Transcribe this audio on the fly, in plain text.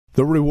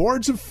The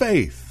rewards of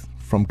faith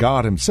from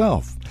God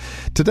himself.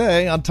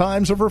 Today on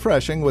Times of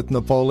Refreshing with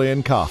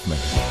Napoleon Kaufman.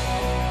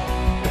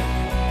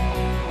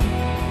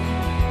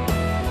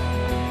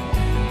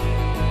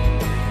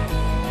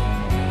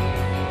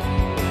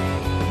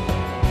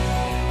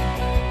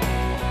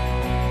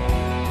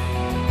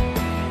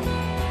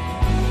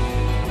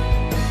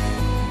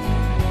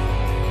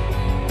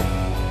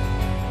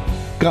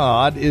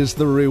 God is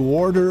the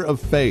rewarder of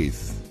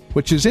faith,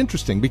 which is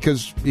interesting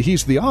because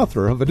he's the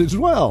author of it as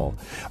well.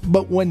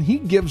 But when he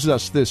gives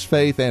us this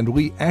faith and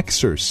we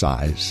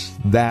exercise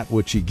that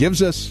which he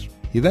gives us,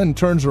 he then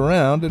turns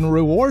around and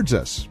rewards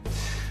us.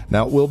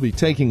 Now, we'll be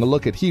taking a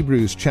look at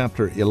Hebrews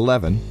chapter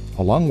 11,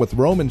 along with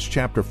Romans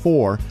chapter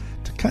 4,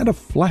 to kind of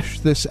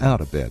flesh this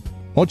out a bit.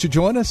 Won't you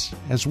join us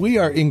as we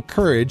are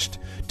encouraged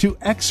to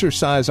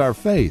exercise our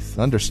faith,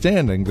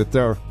 understanding that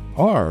there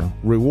are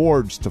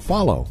rewards to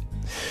follow?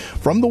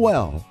 From The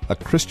Well, a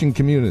Christian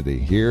community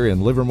here in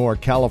Livermore,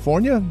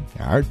 California,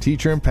 our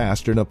teacher and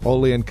pastor,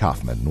 Napoleon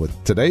Kaufman,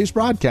 with today's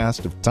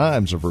broadcast of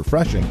Times of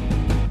Refreshing.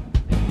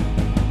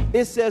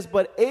 It says,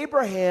 but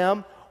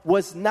Abraham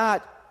was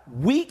not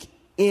weak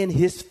in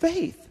his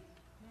faith,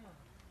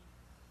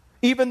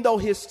 even though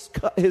his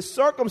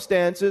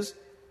circumstances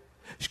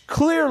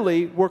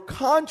clearly were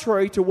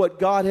contrary to what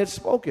God had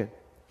spoken.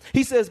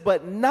 He says,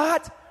 but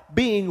not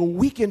being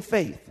weak in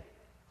faith.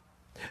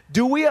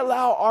 Do we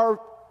allow our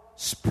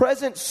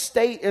present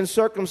state and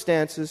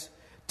circumstances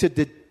to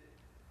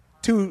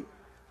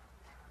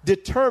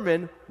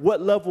determine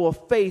what level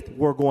of faith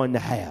we're going to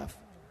have?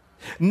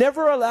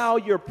 Never allow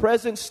your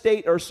present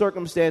state or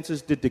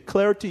circumstances to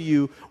declare to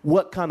you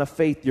what kind of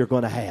faith you're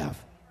going to have.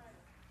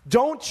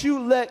 Don't you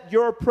let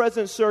your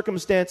present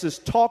circumstances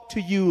talk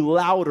to you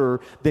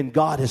louder than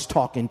God is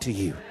talking to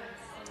you.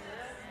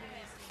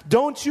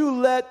 Don't you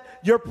let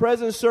your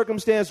present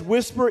circumstance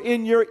whisper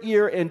in your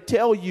ear and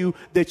tell you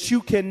that you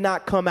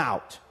cannot come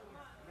out.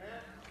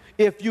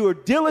 If you are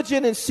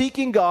diligent in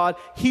seeking God,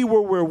 he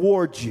will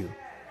reward you.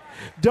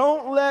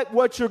 Don't let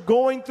what you're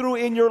going through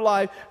in your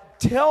life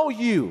tell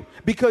you,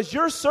 because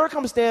your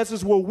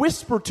circumstances will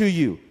whisper to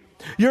you.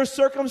 Your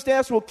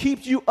circumstance will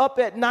keep you up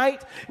at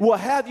night, will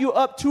have you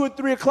up 2 or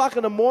 3 o'clock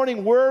in the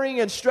morning worrying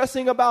and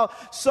stressing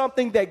about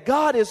something that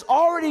God has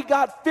already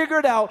got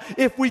figured out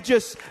if we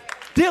just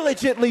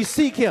diligently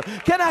seek him.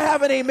 Can I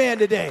have an amen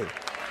today?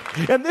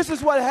 And this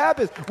is what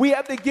happens. We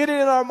have to get it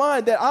in our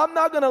mind that I'm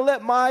not going to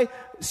let my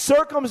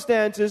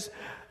circumstances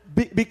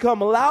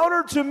become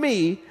louder to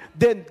me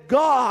than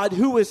God,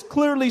 who has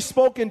clearly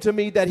spoken to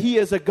me that he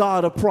is a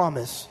God of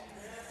promise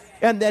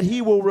and that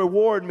he will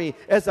reward me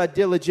as I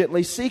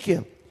diligently seek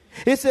him.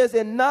 It says,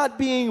 in not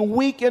being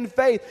weak in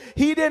faith.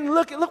 He didn't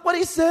look what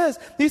he says.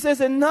 He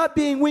says, in not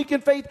being weak in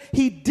faith,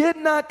 he did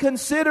not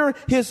consider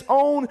his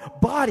own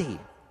body.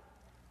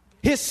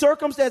 His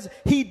circumstances,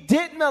 he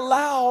didn't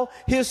allow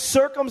his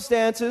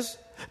circumstances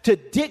to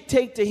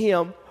dictate to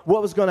him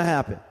what was going to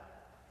happen.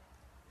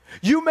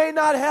 You may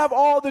not have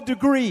all the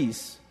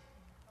degrees,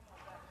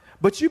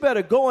 but you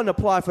better go and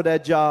apply for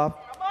that job.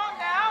 Come on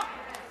now.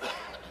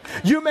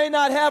 You may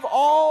not have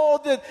all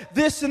the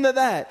this and the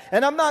that.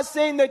 And I'm not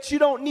saying that you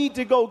don't need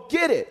to go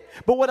get it.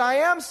 But what I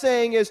am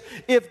saying is,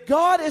 if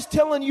God is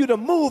telling you to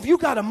move, you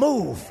got to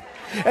move.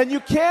 And you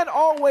can't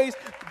always,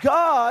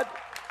 God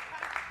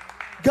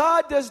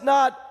does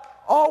not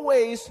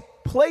always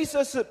place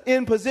us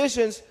in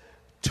positions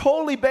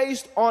totally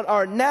based on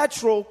our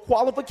natural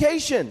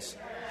qualifications.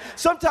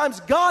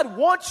 Sometimes God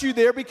wants you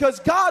there because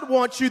God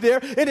wants you there.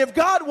 And if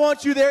God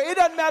wants you there, it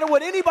doesn't matter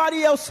what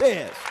anybody else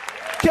says.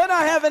 Can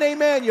I have an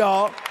amen,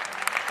 y'all?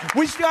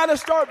 We got to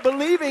start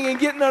believing and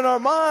getting in our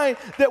mind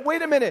that,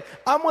 wait a minute,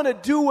 I'm going to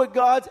do what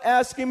God's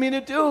asking me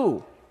to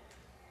do.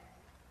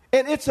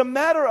 And it's a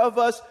matter of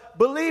us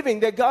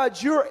believing that,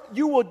 God,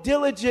 you will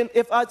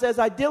as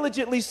I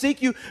diligently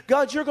seek you,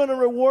 God, you're going to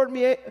reward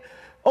me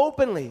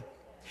openly.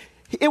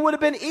 It would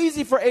have been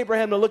easy for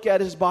Abraham to look at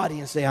his body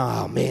and say,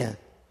 oh, man.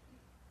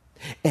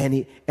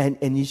 And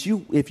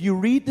if you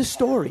read the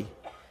story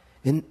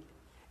in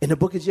the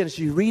book of Genesis,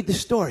 you read the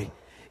story.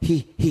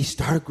 He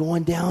started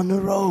going down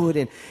the road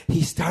and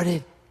he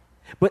started.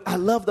 But I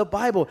love the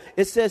Bible.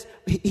 It says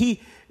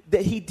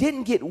that he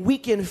didn't get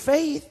weak in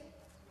faith.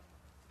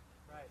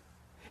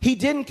 He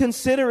didn't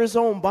consider his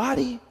own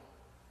body.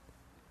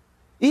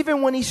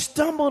 Even when he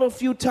stumbled a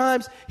few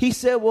times, he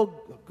said, well,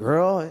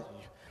 girl,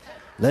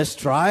 let's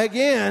try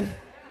again.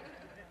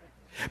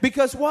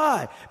 Because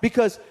why?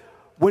 Because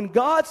when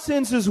God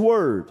sends his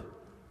word,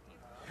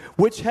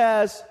 which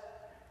has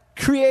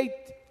creative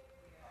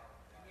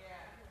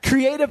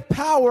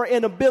power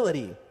and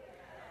ability,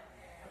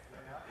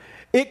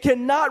 it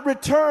cannot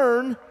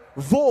return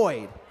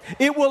void.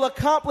 It will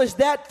accomplish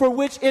that for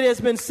which it has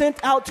been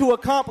sent out to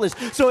accomplish.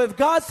 So if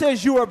God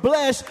says you are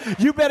blessed,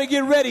 you better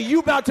get ready. You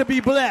about to be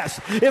blessed.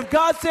 If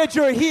God said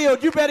you're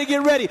healed, you better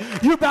get ready.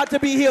 You about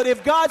to be healed.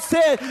 If God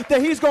said that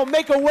he's going to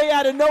make a way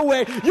out of no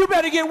way, you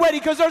better get ready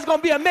because there's going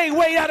to be a made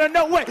way out of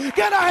no way.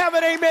 Can I have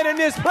an amen in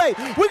this place?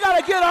 We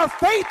got to get our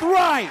faith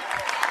right.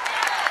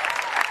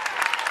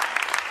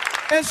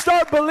 and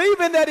start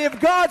believing that if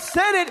God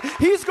said it,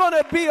 he's going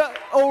to be a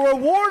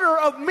rewarder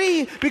of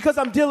me because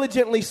I'm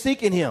diligently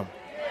seeking him.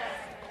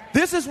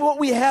 This is what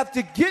we have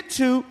to get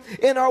to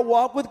in our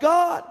walk with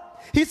God.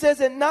 He says,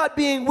 and not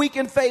being weak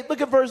in faith.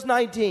 Look at verse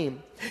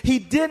 19. He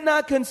did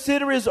not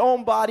consider his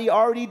own body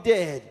already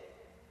dead,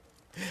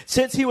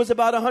 since he was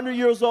about 100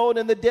 years old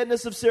in the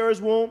deadness of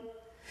Sarah's womb.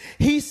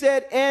 He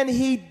said, and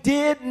he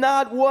did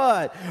not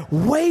what?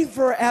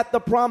 Waver at the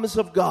promise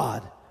of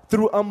God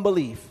through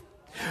unbelief.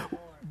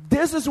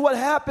 This is what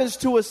happens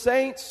to us,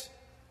 saints.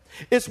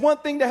 It's one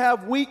thing to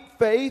have weak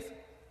faith.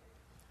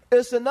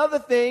 It's another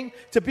thing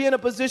to be in a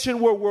position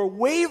where we're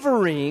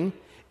wavering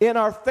in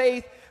our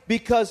faith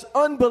because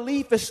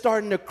unbelief is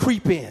starting to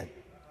creep in.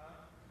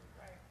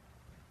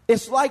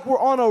 It's like we're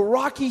on a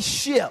rocky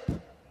ship.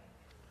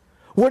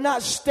 We're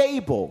not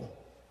stable.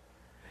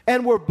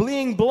 And we're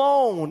being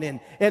blown.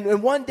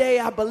 And one day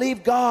I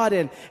believe God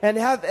and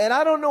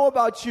I don't know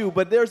about you,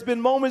 but there's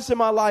been moments in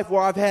my life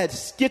where I've had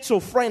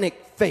schizophrenic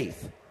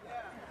faith.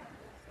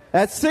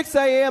 At 6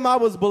 a.m. I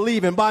was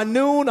believing. By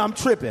noon I'm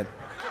tripping.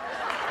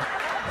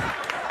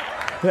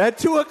 At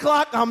 2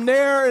 o'clock I'm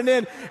there, and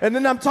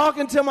then I'm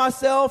talking to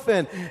myself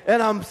and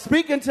I'm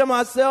speaking to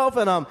myself,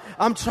 and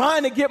I'm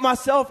trying to get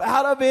myself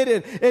out of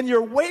it, and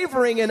you're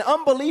wavering, and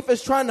unbelief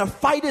is trying to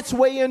fight its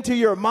way into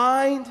your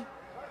mind.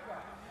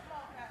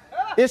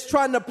 It's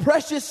trying to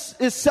press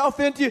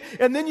itself into you,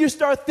 and then you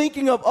start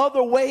thinking of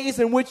other ways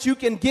in which you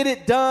can get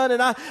it done.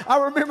 And I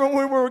remember when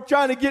we were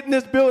trying to get in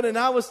this building,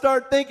 I would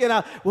start thinking,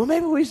 well,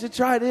 maybe we should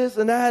try this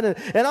and that,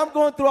 and I'm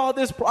going through all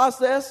this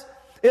process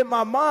in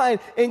my mind,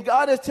 and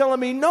God is telling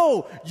me,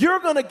 no, you're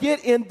going to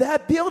get in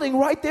that building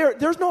right there.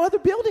 There's no other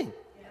building.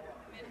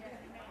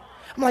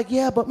 I'm like,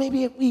 yeah, but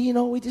maybe if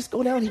we just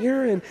go down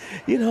here and,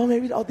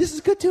 maybe, this is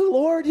good too,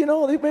 Lord.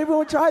 Maybe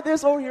we'll try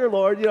this over here,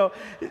 Lord,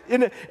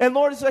 And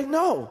Lord is like,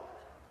 no,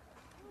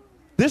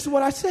 this is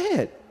what I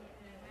said.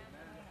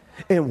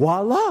 And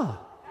voila.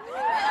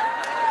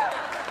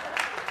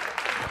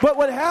 But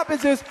what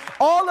happens is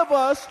all of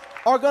us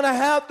are going to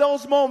have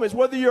those moments,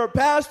 whether you're a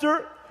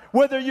pastor,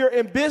 whether you're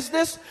in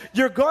business,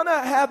 you're going to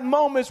have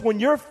moments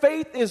when your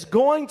faith is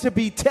going to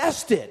be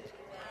tested.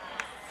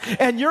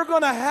 And you're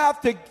going to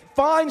have to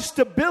find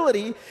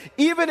stability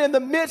even in the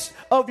midst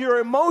of your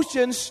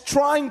emotions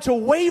trying to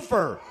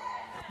waver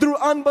through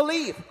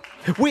unbelief.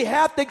 We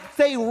have to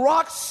stay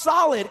rock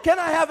solid. Can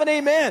I have an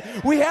amen?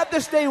 We have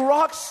to stay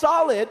rock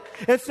solid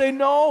and say,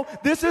 no,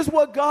 this is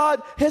what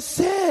God has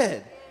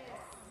said.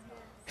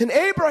 And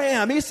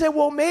Abraham, he said,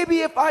 well,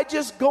 maybe if I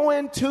just go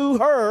into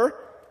her,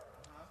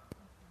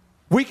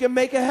 we can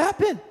make it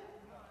happen.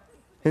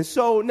 And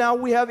so now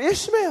we have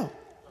Ishmael.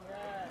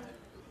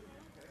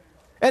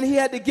 And he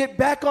had to get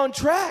back on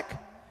track.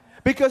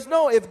 Because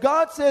no, if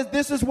God says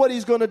this is what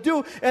he's going to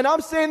do, and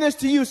I'm saying this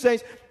to you,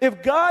 saints,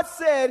 if God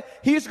said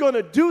he's going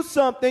to do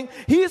something,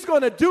 he's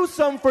going to do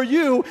something for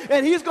you,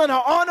 and he's going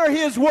to honor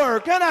his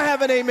word. Can I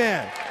have an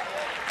amen?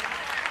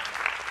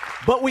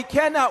 But we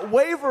cannot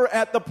waver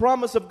at the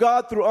promise of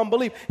God through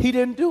unbelief. He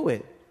didn't do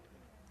it.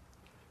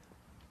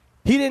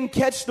 He didn't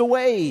catch the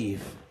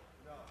wave.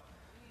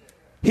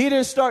 He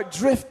didn't start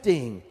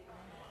drifting.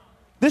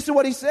 This is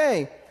what he's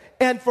saying.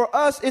 And for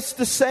us, it's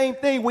the same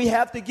thing. We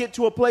have to get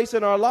to a place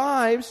in our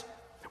lives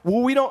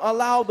where we don't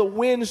allow the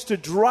winds to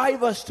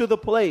drive us to the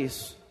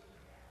place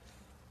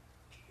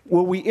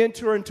where we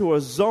enter into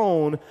a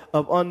zone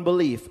of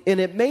unbelief. And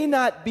it may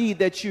not be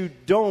that you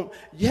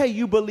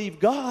you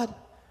believe God,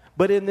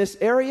 but in this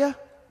area,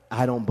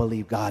 I don't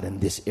believe God in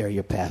this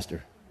area,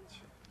 Pastor.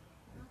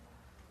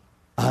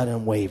 I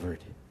done wavered.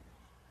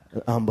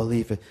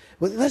 Unbelief.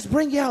 Well, let's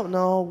bring you out.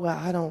 No, well,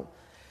 I don't.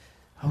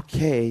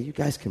 Okay, you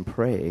guys can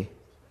pray.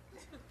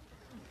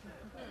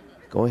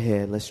 Go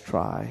ahead, let's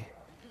try.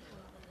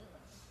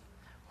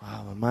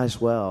 Wow, I might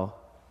as well.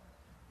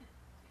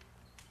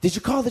 Did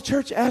you call the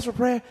church, ask for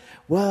prayer?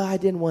 Well, I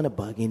didn't want to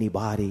bug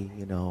anybody,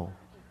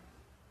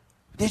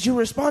 Did you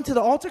respond to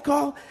the altar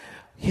call?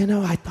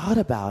 I thought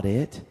about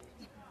it.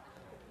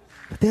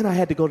 But then I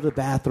had to go to the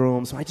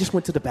bathroom, so I just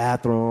went to the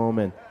bathroom.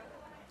 And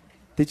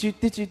did you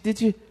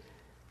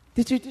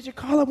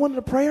call up one of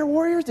the prayer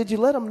warriors? Did you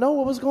let them know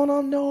what was going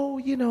on?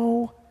 No,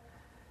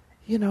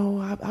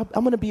 I'm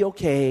going to be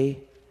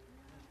okay.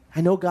 I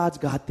know God's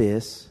got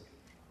this.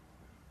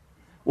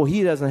 Well,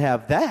 he doesn't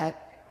have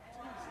that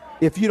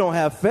if you don't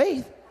have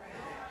faith.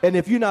 And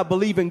if you're not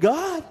believing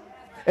God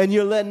and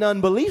you're letting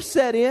unbelief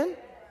set in.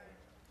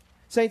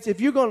 Saints, if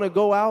you're going to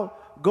go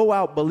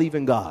out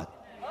believing God.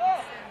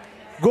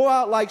 Go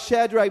out like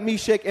Shadrach,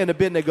 Meshach, and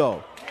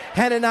Abednego.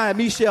 Hananiah,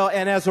 Mishael,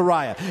 and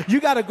Azariah. You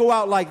got to go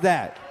out like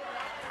that.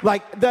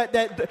 Like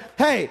that.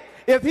 Hey,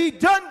 if he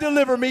doesn't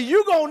deliver me,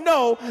 you going to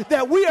know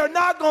that we are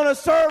not going to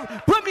serve.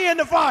 Put me in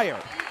the fire.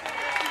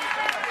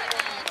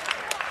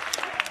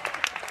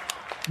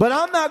 But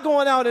I'm not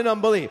going out in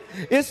unbelief.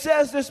 It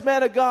says this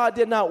man of God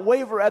did not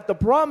waver at the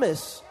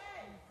promise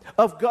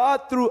of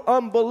God through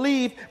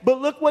unbelief. But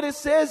look what it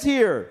says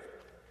here.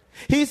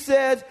 He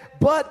says,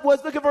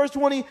 look at verse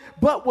 20,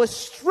 but was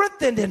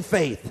strengthened in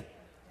faith.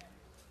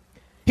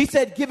 He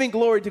said, giving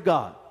glory to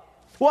God.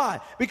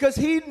 Why? Because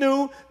he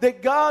knew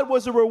that God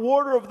was a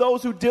rewarder of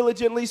those who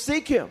diligently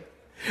seek him.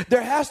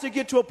 There has to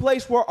get to a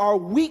place where our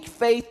weak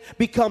faith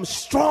becomes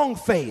strong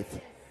faith.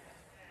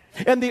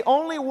 And the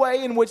only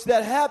way in which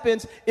that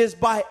happens is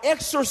by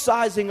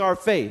exercising our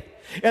faith.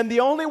 And the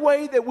only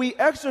way that we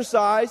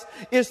exercise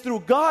is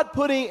through God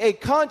putting a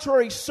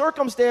contrary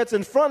circumstance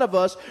in front of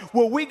us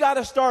where we got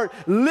to start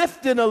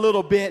lifting a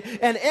little bit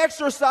and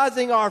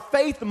exercising our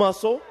faith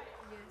muscle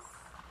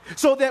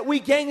so that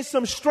we gain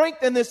some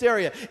strength in this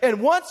area.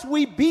 And once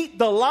we beat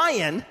the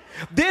lion,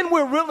 then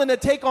we're willing to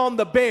take on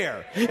the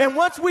bear. And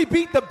once we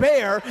beat the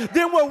bear,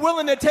 then we're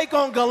willing to take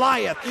on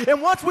Goliath.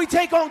 And once we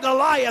take on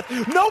Goliath,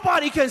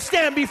 nobody can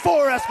stand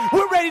before us.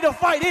 We're ready to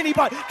fight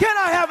anybody. Can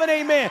I have an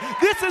amen?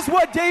 This is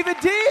what David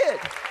did.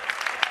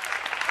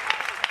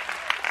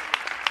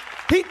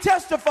 He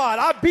testified,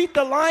 I beat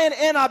the lion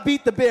and I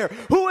beat the bear.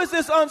 Who is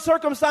this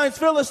uncircumcised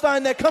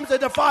Philistine that comes to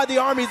defy the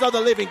armies of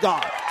the living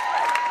God?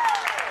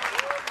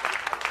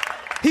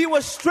 He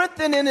was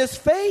strengthened in his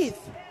faith.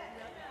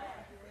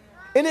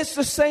 And it's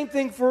the same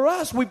thing for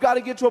us. We've got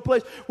to get to a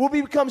place where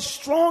we become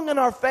strong in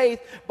our faith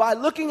by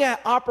looking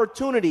at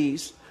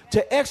opportunities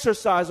to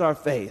exercise our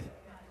faith.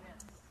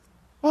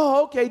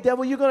 Oh, okay,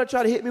 devil, you're going to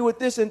try to hit me with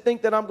this and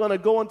think that I'm going to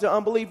go into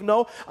unbelief.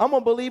 No, I'm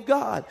going to believe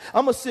God.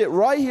 I'm going to sit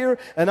right here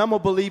and I'm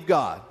going to believe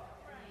God.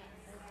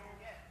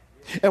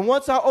 And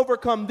once I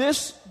overcome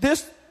this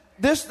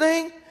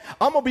thing,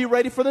 I'm going to be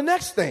ready for the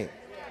next thing.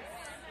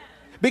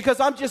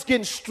 Because I'm just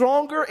getting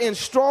stronger and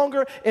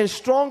stronger and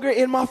stronger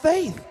in my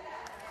faith.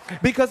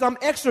 Because I'm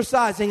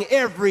exercising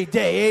every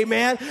day,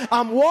 amen.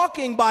 I'm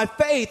walking by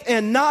faith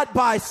and not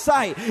by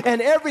sight.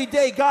 And every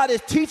day God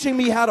is teaching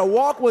me how to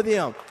walk with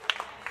him.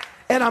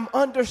 And I'm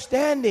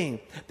understanding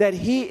that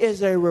he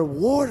is a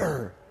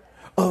rewarder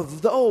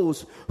of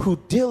those who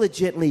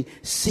diligently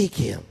seek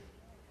him.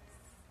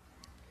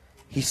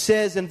 He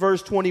says in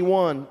verse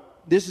 21,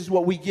 this is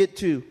what we get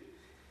to.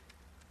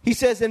 He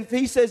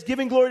says,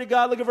 giving glory to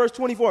God, look at verse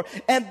 24,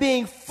 and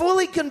being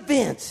fully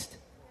convinced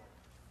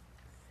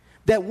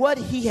that what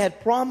he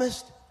had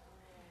promised,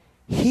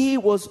 he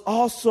was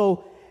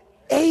also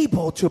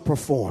able to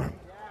perform.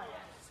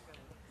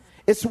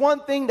 It's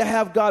one thing to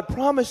have God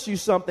promise you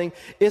something.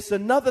 It's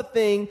another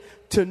thing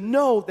to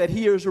know that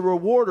he is a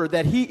rewarder,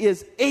 that he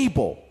is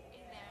able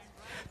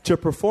to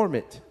perform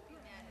it.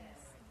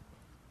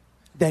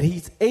 That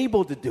he's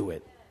able to do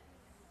it.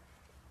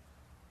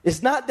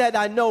 It's not that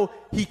I know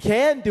he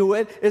can do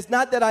it. It's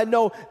not that I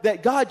know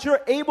that, God,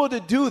 you're able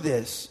to do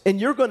this and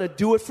you're going to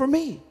do it for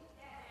me.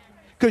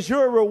 Because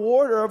you're a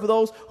rewarder of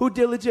those who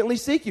diligently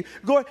seek you.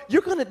 Lord,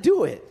 you're going to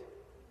do it.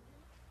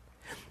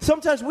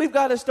 Sometimes we've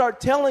got to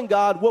start telling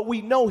God what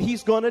we know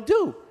he's going to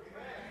do.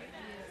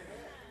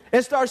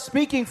 And start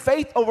speaking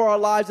faith over our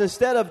lives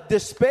instead of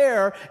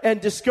despair and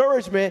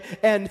discouragement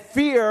and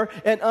fear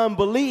and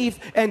unbelief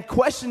and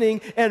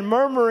questioning and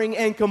murmuring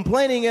and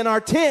complaining in our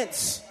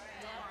tents.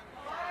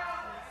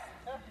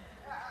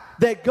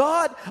 That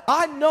God,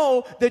 I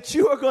know that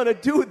you are going to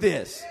do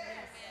this.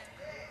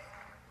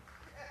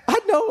 I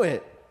know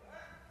it.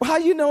 How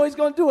do you know he's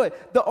going to do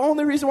it? The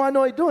only reason why I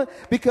know he's doing it,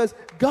 because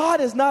God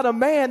is not a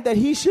man that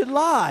he should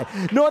lie,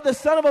 nor the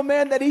son of a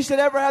man that he should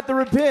ever have to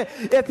repent.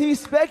 If he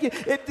spoke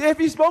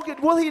it,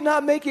 will he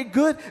not make it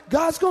good?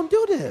 God's going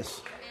to do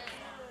this.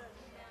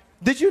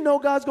 Did you know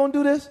God's going to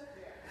do this?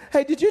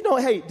 Did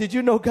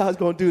you know God's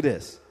going to do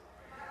this?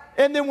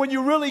 And then when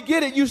you really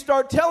get it, you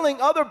start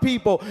telling other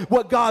people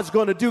what God's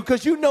going to do,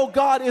 because you know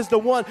God is the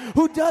one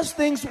who does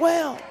things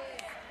well.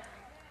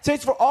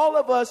 Saints, for all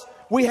of us,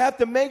 we have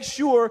to make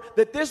sure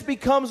that this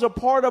becomes a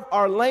part of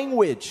our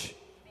language.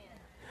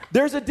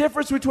 There's a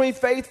difference between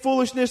faith,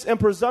 foolishness, and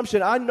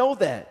presumption. I know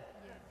that.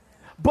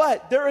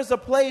 But there is a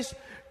place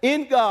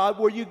in God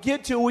where you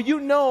get to where you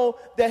know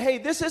that, hey,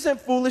 this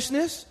isn't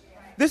foolishness.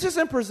 This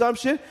isn't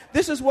presumption.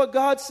 This is what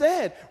God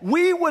said.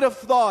 We would have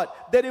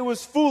thought that it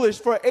was foolish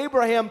for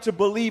Abraham to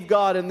believe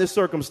God in this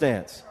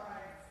circumstance.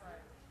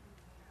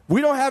 We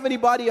don't have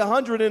anybody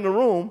 100 in the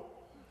room,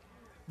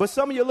 but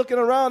some of you looking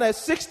around at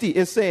 60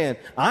 and saying,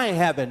 I ain't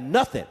having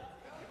nothing.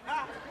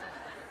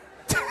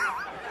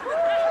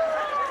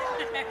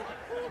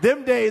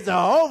 Them days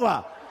are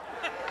over.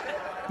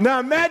 Now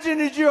imagine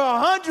that you're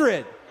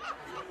 100.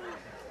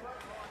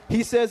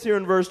 He says here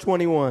in verse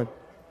 21,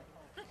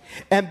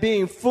 and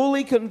being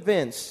fully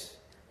convinced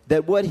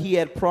that what he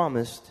had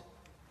promised,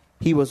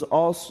 he was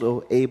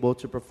also able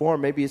to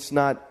perform. Maybe it's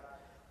not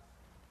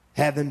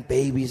having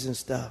babies and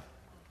stuff.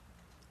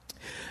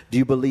 Do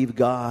you believe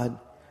God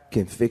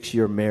can fix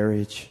your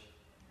marriage?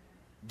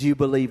 Do you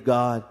believe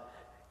God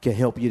can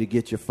help you to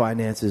get your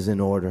finances in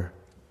order?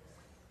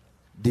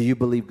 Do you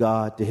believe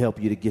God to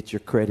help you to get your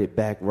credit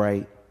back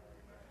right?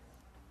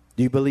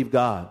 Do you believe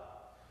God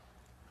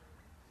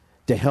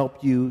to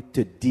help you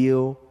to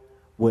deal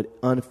with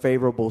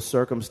unfavorable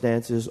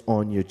circumstances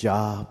on your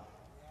job?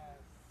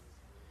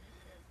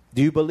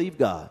 Do you believe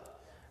God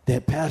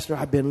that, Pastor,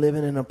 I've been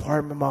living in an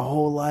apartment my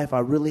whole life. I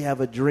really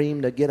have a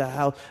dream to get a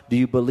house. Do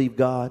you believe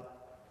God?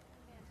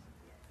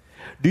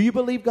 Do you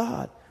believe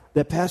God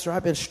that, Pastor,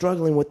 I've been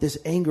struggling with this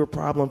anger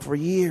problem for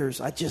years.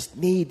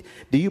 Do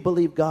you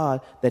believe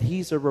God that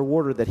he's a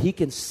rewarder, that he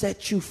can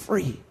set you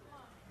free?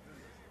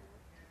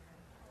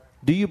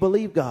 Do you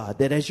believe God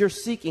that as you're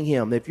seeking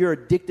him, if you're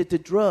addicted to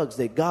drugs,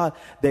 that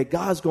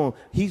God's going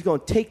to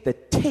take the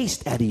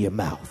taste out of your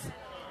mouth?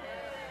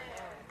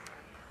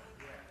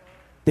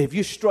 That if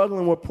you're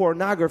struggling with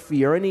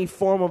pornography or any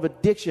form of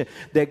addiction,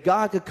 that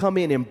God could come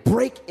in and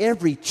break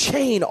every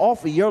chain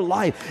off of your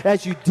life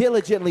as you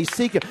diligently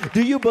seek him.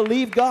 Do you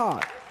believe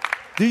God?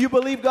 Do you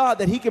believe God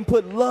that he can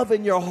put love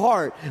in your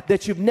heart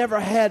that you've never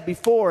had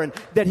before, and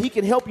that he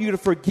can help you to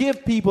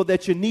forgive people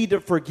that you need to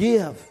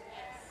forgive?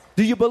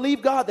 Do you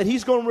believe God that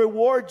he's going to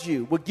reward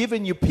you with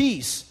giving you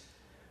peace?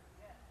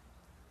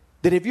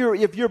 That if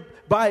you're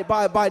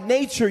by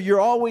nature you're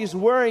always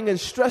worrying and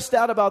stressed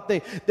out about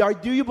things,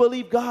 do you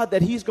believe God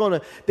that he's going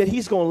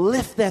to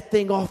lift that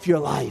thing off your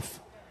life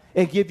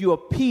and give you a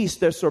peace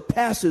that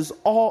surpasses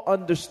all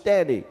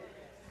understanding,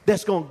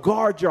 that's going to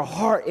guard your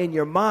heart and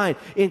your mind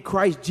in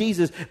Christ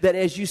Jesus, that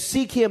as you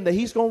seek him, that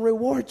he's going to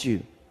reward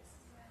you,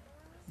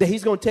 that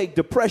he's going to take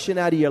depression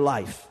out of your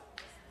life,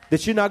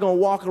 that you're not going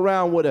to walk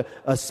around with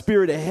a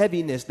spirit of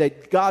heaviness,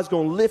 that God's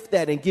going to lift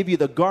that and give you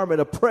the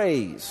garment of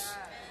praise.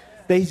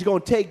 That he's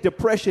going to take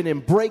depression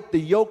and break the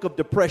yoke of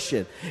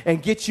depression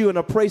and get you in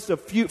a place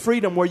of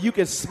freedom where you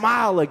can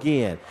smile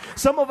again.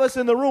 Some of us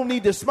in the room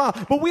need to smile,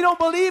 but we don't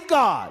believe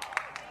God.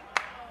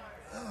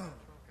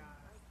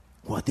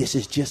 Well, this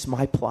is just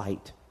my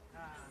plight.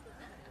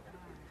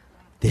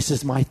 This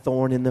is my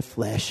thorn in the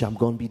flesh. I'm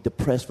going to be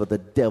depressed, for the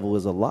devil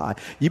is a lie.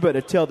 You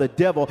better tell the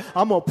devil,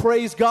 I'm going to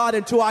praise God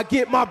until I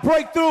get my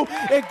breakthrough,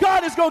 and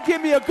God is going to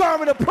give me a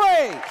garment of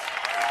praise.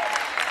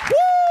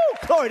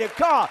 Woo! Glory to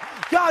God.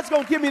 God's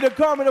going to give me the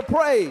garment of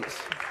praise.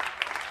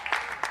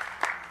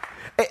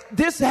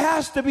 This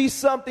has to be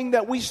something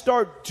that we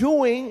start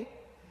doing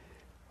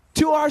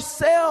to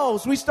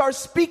ourselves. We start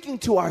speaking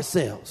to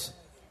ourselves,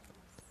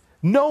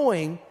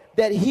 knowing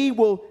that he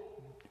will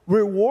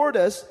reward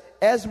us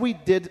as we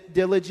did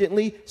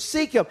diligently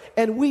seek him.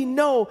 And we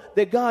know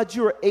that, God,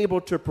 you are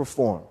able to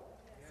perform.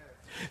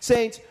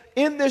 Saints,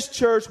 in this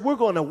church, we're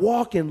going to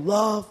walk in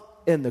love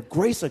and the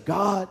grace of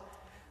God.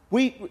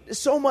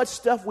 So much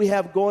stuff we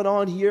have going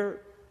on here.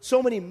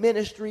 So many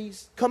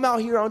ministries. Come out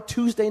here on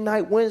Tuesday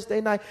night,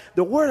 Wednesday night.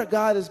 The word of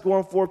God is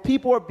going forth.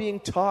 People are being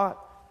taught.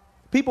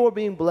 People are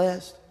being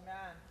blessed. Amen.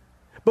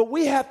 But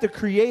we have to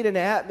create an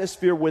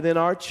atmosphere within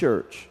our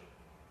church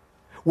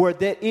where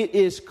that it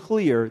is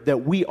clear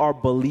that we are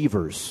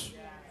believers.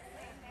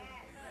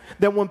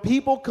 That when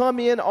people come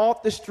in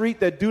off the street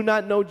that do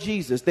not know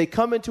Jesus, they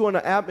come into an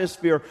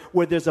atmosphere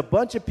where there's a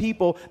bunch of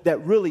people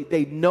that really,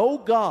 they know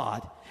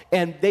God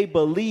and they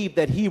believe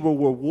that he will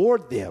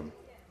reward them.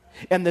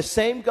 And the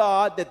same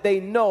God that they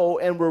know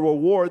and will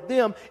reward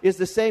them is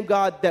the same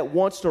God that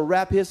wants to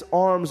wrap his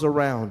arms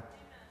around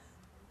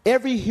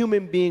every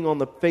human being on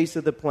the face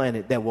of the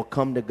planet that will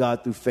come to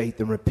God through faith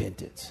and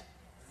repentance.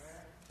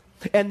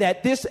 And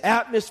that this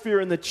atmosphere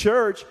in the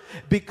church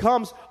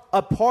becomes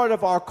a part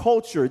of our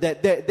culture,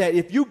 that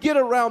if you get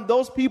around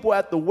those people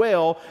at the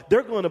well,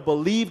 they're going to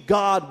believe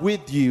God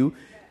with you.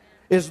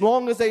 As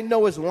long as they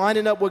know it's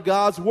lining up with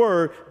God's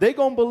word, they're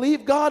going to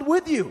believe God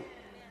with you.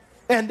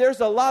 And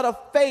there's a lot of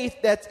faith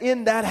that's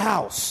in that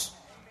house.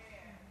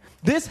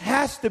 This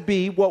has to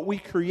be what we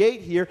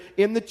create here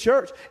in the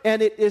church.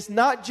 And it is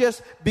not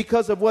just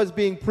because of what's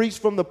being preached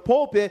from the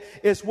pulpit,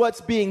 it's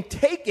what's being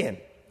taken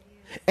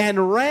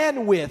and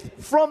ran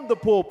with from the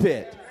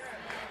pulpit.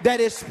 That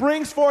it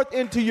springs forth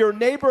into your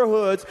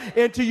neighborhoods,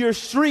 into your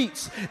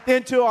streets,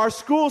 into our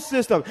school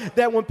system.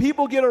 That when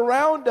people get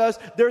around us,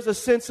 there's a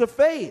sense of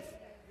faith.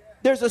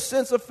 There's a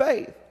sense of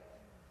faith.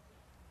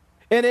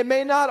 And it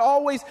may not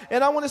always,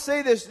 and I want to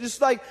say this, just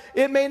like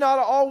it may not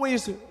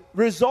always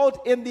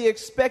result in the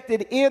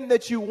expected end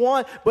that you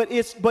want, but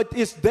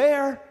it's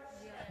there.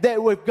 That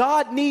if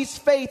God needs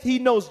faith, he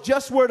knows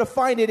just where to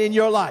find it in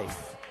your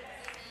life.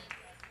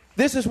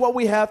 This is what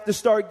we have to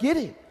start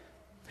getting.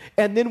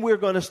 And then we're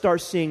going to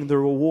start seeing the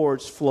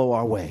rewards flow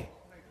our way.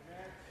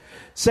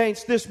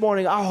 Saints, this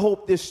morning, I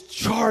hope this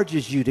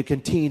charges you to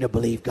continue to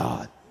believe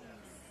God.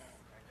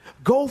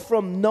 Go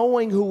from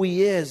knowing who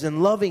he is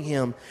and loving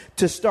him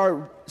to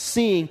start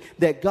seeing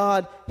that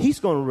God,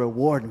 he's going to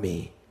reward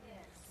me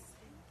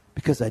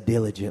because I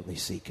diligently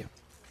seek him.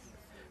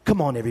 Come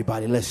on,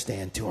 everybody, let's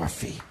stand to our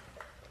feet.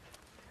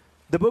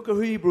 The book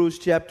of Hebrews,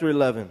 chapter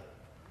 11,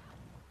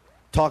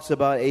 talks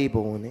about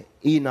Abel and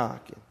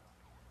Enoch and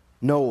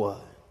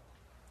Noah,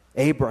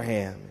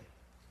 Abraham,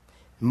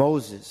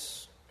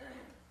 Moses,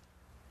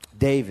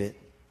 David.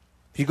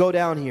 If you go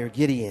down here,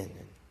 Gideon,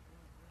 and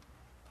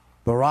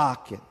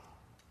Barak, and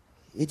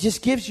it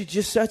just gives you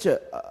just such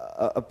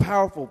a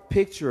powerful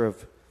picture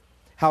of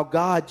how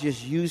God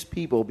just used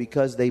people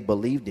because they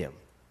believed him.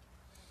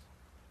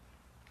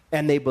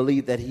 And they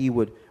believed that he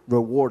would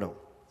reward them.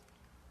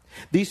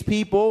 These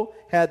people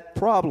had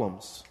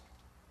problems.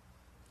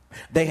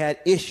 They had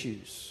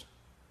issues.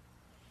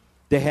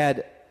 They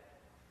had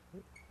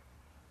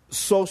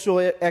social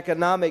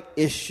economic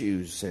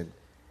issues and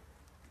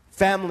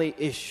family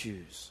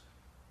issues.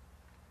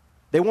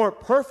 They weren't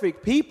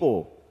perfect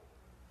people.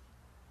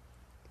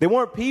 They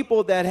weren't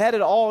people that had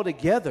it all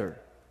together.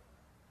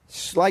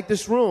 It's like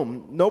this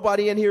room.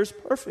 Nobody in here is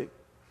perfect.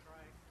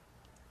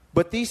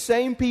 But these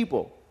same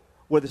people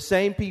were the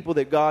same people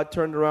that God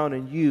turned around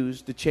and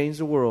used to change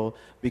the world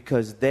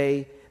because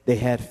they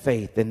had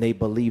faith and they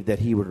believed that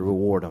he would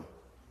reward them.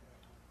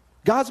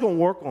 God's going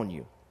to work on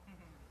you.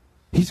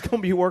 He's going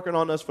to be working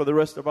on us for the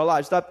rest of our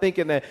lives. Stop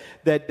thinking that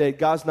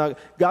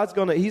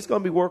he's going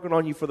to be working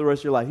on you for the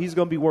rest of your life. He's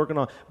going to be working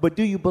on. But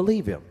do you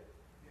believe him?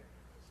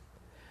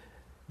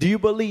 Do you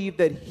believe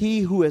that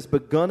he who has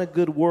begun a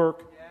good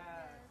work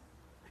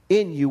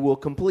in you will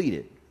complete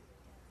it?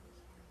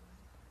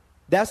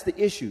 That's the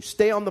issue.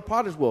 Stay on the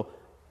potter's wheel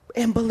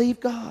and believe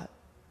God.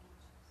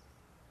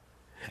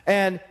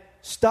 And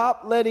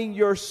stop letting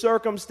your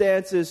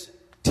circumstances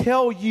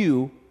tell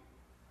you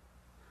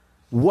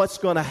what's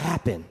going to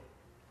happen.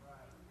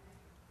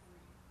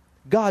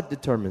 God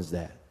determines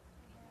that.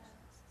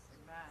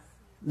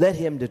 Let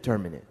him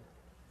determine it.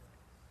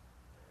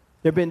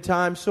 There have been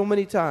times, so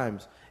many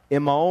times,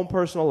 in my own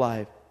personal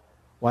life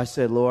where I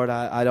said, Lord,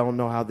 I don't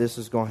know how this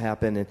is going to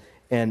happen,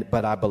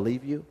 but I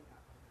believe you.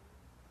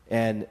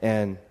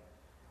 And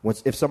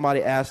if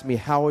somebody asks me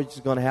how it's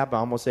going to happen,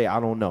 I'm going to say, I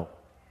don't know.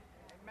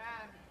 Amen.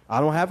 I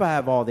don't have to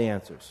have all the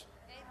answers.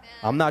 Amen.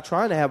 I'm not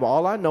trying to have.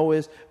 All I know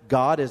is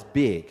God is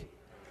big.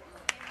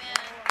 Amen.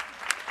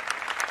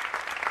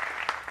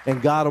 And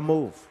God will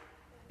move.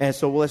 And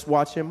so let's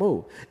watch him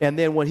move. And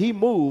then when he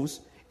moves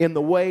in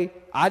the way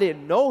I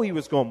didn't know he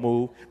was going to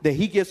move, then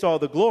he gets all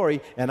the glory,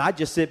 and I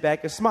just sit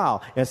back and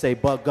smile and say,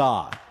 but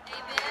God.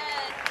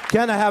 Amen.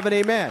 Can I have an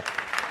amen?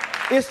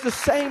 It's the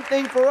same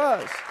thing for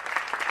us.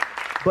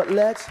 But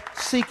let's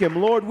seek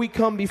him. Lord, we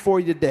come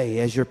before you today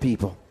as your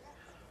people.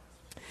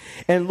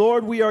 And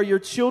Lord, we are your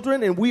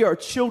children, and we are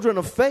children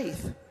of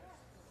faith.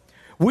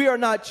 We are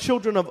not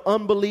children of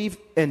unbelief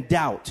and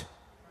doubt.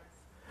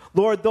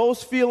 Lord,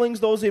 those feelings,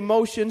 those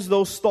emotions,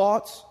 those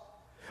thoughts,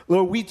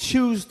 Lord, we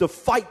choose to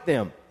fight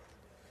them,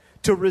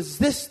 to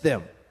resist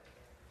them.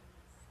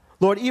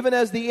 Lord, even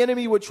as the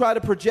enemy would try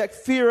to project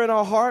fear in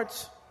our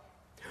hearts,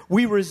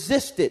 we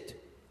resist it.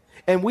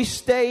 And we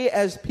stay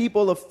as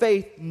people of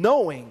faith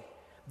knowing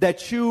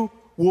that you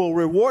will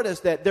reward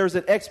us, that there's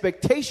an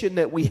expectation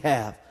that we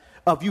have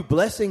of you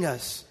blessing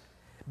us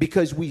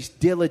because we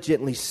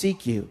diligently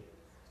seek you.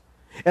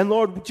 And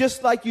Lord,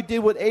 just like you did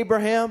with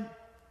Abraham,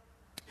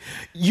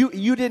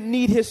 you didn't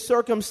need his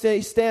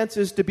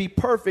circumstances to be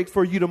perfect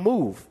for you to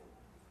move.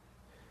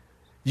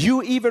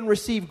 You even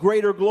received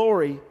greater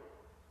glory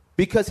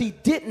because he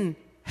didn't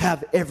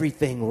have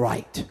everything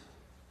right.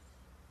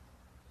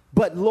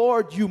 But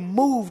Lord, you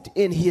moved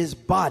in his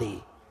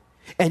body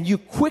and you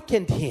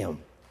quickened him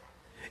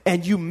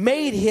and you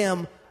made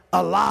him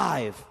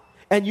alive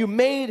and you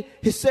made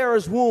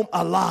Sarah's womb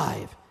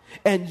alive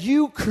and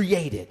you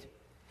created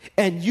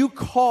and you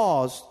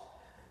caused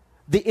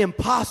the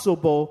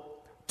impossible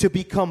to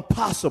become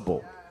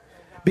possible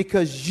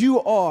because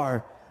you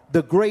are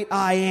the great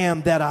I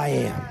am that I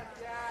am.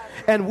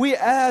 And we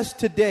ask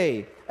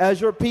today as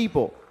your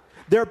people,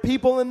 there are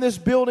people in this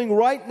building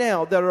right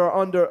now that are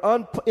under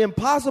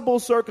impossible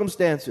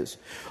circumstances.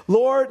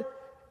 Lord,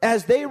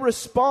 as they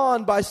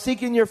respond by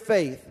seeking your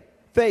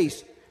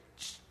face,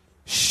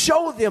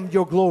 show them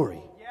your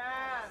glory. Yes.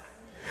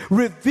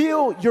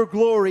 Reveal your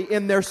glory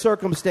in their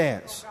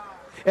circumstance.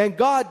 And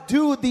God,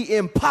 do the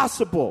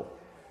impossible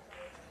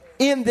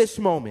in this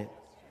moment.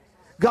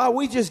 God,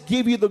 we just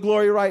give you the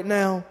glory right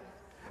now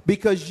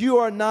because you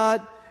are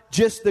not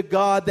just the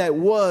God that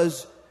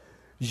was.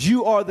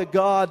 You are the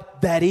God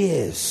that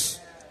is,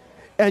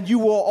 and you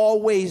will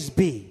always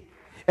be,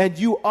 and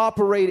you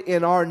operate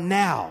in our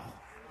now.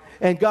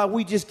 And God,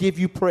 we just give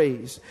you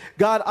praise.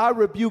 God, I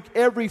rebuke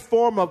every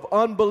form of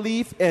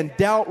unbelief and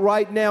doubt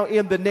right now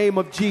in the name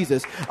of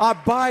Jesus. I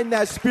bind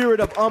that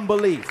spirit of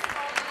unbelief.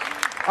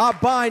 I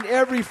bind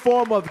every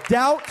form of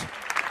doubt,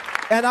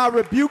 and I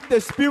rebuke the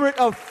spirit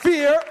of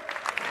fear,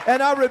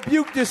 and I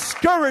rebuke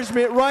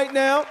discouragement right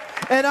now,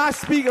 and I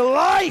speak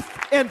life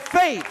and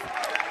faith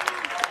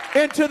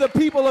into the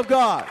people of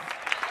God.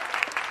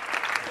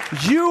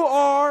 You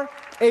are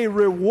a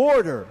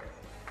rewarder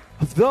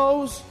of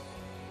those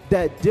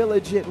that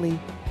diligently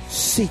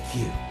seek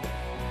you.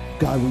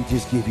 God, we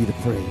just give you the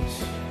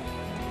praise.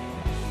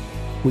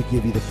 We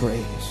give you the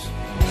praise.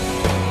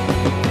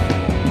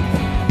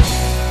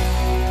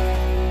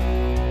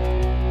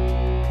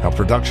 A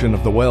production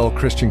of the Well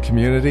Christian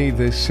Community,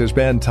 this has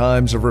been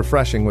Times of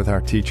Refreshing with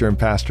our teacher and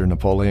pastor,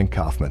 Napoleon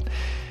Kaufman.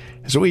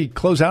 As we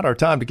close out our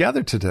time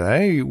together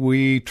today,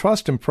 we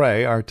trust and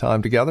pray our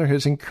time together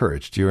has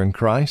encouraged you in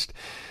Christ,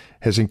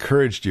 has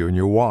encouraged you in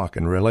your walk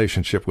and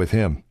relationship with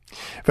Him.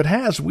 If it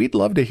has, we'd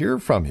love to hear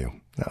from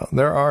you. Now,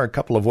 there are a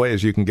couple of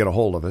ways you can get a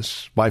hold of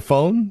us. By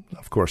phone,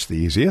 of course, the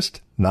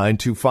easiest,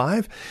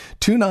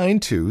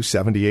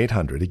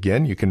 925-292-7800.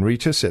 Again, you can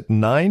reach us at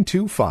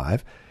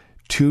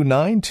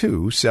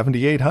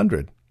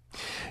 925-292-7800.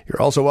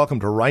 You're also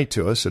welcome to write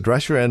to us.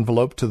 Address your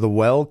envelope to the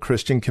Well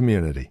Christian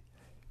Community,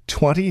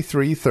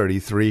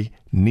 2333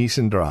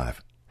 Neeson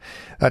Drive.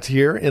 That's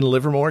here in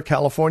Livermore,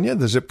 California,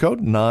 the zip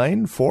code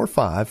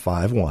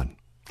 94551.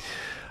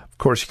 Of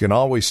course, you can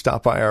always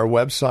stop by our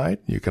website.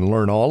 You can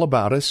learn all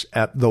about us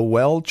at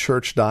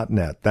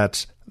thewellchurch.net.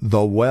 That's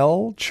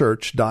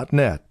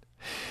thewellchurch.net.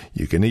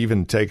 You can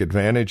even take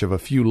advantage of a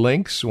few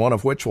links, one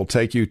of which will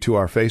take you to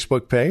our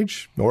Facebook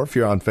page, or if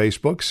you're on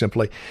Facebook,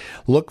 simply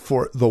look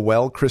for The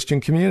Well Christian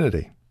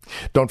Community.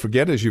 Don't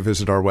forget, as you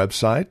visit our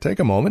website, take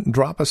a moment and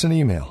drop us an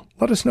email.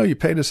 Let us know you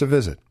paid us a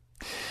visit.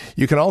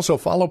 You can also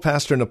follow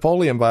Pastor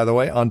Napoleon, by the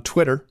way, on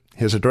Twitter.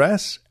 His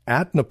address,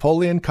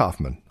 @Napoleon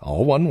Kaufman,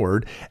 all one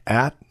word,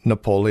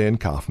 @Napoleon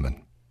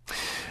Kaufman.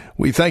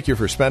 We thank you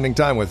for spending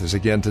time with us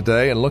again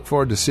today and look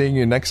forward to seeing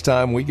you next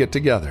time we get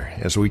together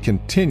as we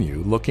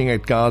continue looking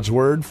at God's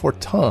Word for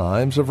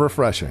times of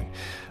refreshing.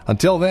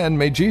 Until then,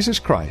 may Jesus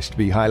Christ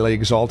be highly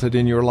exalted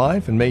in your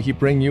life and may He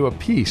bring you a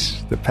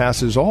peace that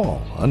passes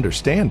all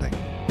understanding.